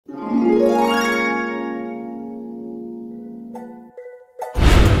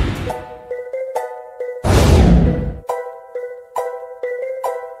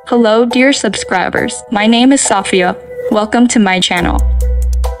Hello dear subscribers, my name is Safia. Welcome to my channel.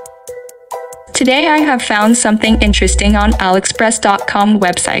 Today I have found something interesting on AliExpress.com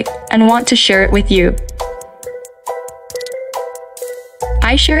website and want to share it with you.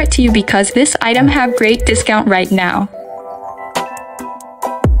 I share it to you because this item have great discount right now.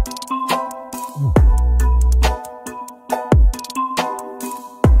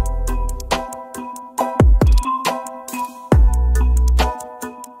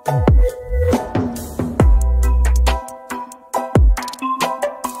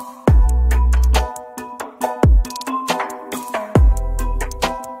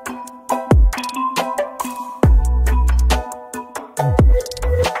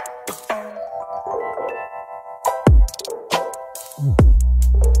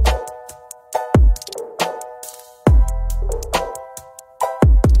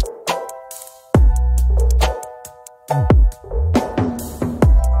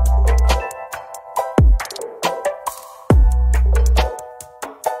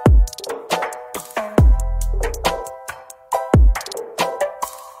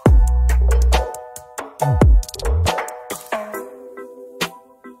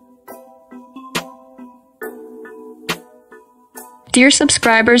 Dear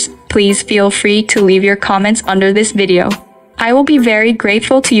subscribers, please feel free to leave your comments under this video. I will be very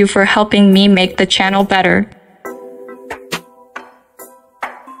grateful to you for helping me make the channel better.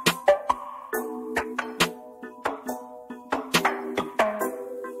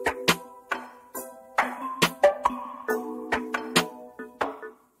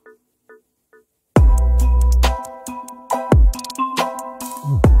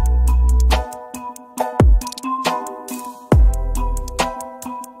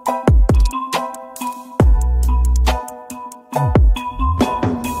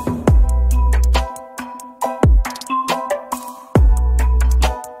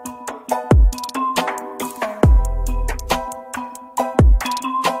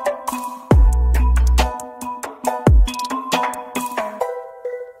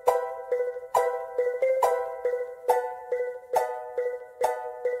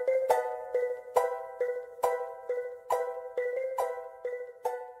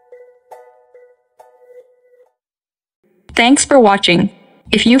 Thanks for watching.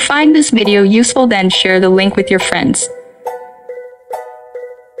 If you find this video useful, then share the link with your friends.